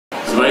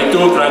itu,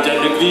 kerajaan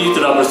negeri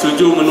telah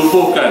bersetuju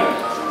menubuhkan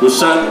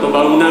Pusat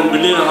Pembangunan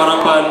Belia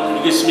Harapan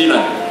Negeri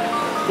Sembilan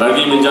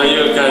bagi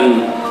menjayakan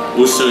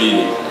usaha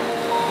ini.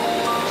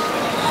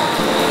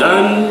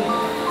 Dan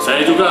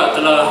saya juga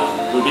telah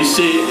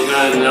berbisik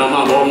dengan Yang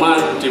Amat Berhormat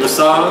Menteri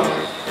Besar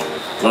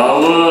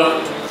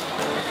bahawa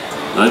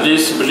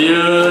Majlis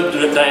Belia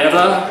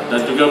Daerah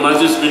dan juga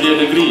Majlis Belia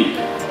Negeri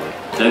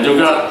dan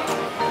juga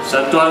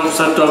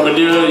satuan-satuan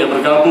belia yang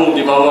bergabung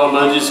di bawah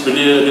Majlis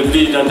Belia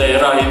Negeri dan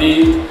Daerah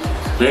ini,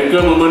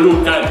 mereka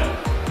memerlukan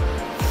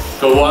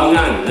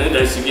kewangan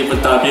dari segi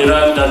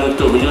pentadbiran dan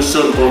untuk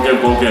menyusun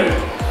program-program.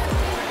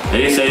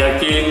 Jadi saya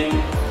yakin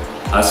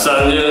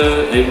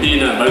asalnya MB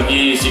nak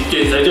bagi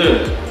sikit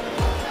saja,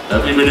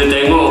 tapi bila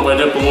tengok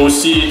pada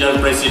pengurusi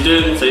dan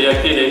presiden, saya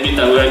yakin MB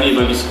tak berani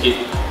bagi sikit.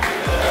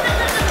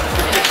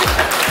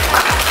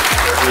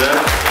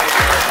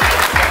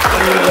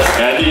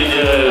 Sekali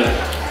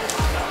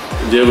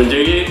dia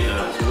menjerit,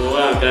 semua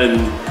orang akan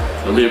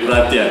ambil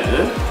perhatian.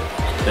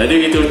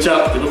 Jadi kita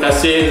ucap terima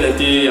kasih.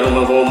 Nanti Yang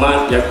Amat Berhormat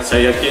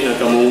saya yakin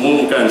akan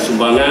mengumumkan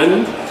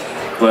sumbangan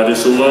kepada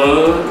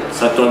semua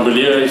satuan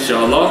belia,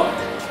 insya-Allah.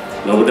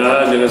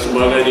 Mudah-mudahan dengan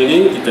sumbangan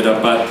ini kita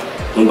dapat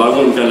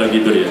membangunkan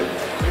lagi belia.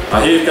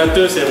 Akhir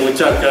kata, saya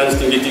mengucapkan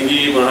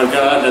setinggi-tinggi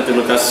penghargaan dan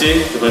terima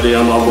kasih kepada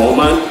Yang Amat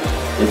Berhormat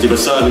Menteri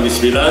Besar Negeri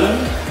Sembilan,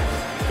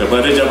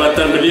 kepada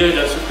Jabatan Belia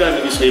dan Sukan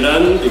Negeri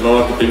Sembilan di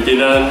bawah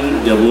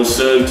kepimpinan Yang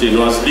Berhormat Encik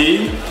Nur Azli,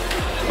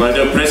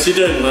 kepada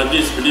Presiden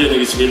Majlis Belia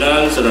Negeri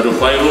Sembilan Saudara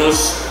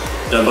Fairuz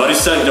dan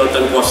barisan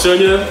jawatan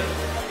kuasanya,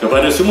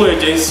 kepada semua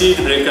agensi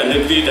di peringkat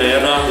negeri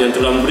daerah yang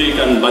telah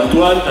memberikan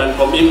bantuan dan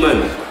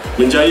komitmen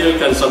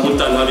menjayakan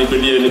sambutan Hari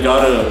Belia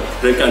Negara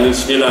Peringkat Negeri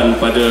Sembilan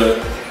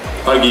pada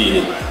pagi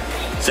ini.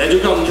 Saya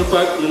juga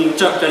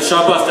mengucapkan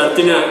syabas dan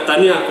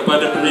tahniah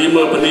kepada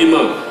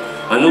penerima-penerima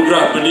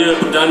Anugerah Belia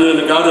Perdana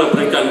Negara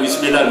Peringkat Negeri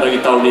Sembilan bagi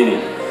tahun ini.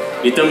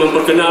 Kita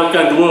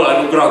memperkenalkan dua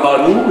anugerah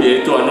baru,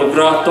 iaitu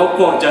anugerah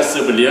tokoh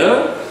jasa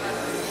belia,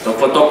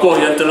 tokoh-tokoh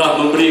yang telah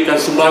memberikan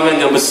sumbangan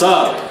yang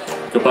besar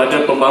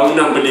kepada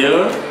pembangunan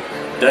belia,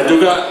 dan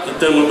juga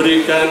kita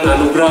memberikan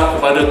anugerah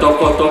kepada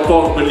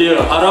tokoh-tokoh belia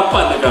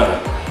harapan negara,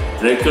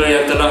 mereka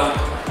yang telah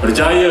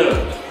berjaya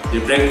di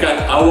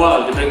peringkat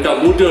awal, di peringkat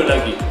muda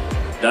lagi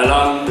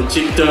dalam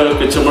mencipta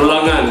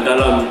kecemerlangan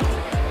dalam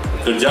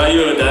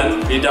kerjaya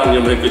dan bidang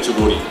yang mereka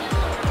ceburi.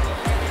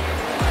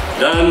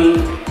 Dan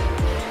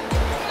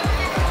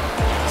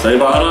saya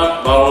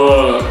berharap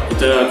bahawa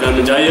kita akan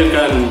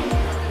menjayakan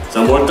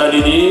sambutan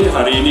ini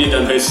hari ini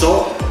dan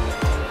besok,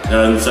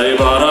 dan saya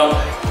berharap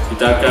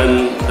kita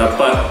akan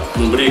dapat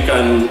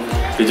memberikan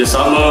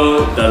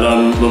kerjasama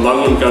dalam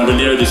membangunkan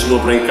belia di semua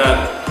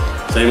peringkat.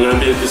 Saya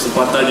mengambil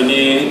kesempatan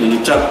ini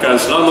mengucapkan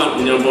selamat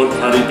menyambut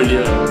Hari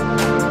Belia.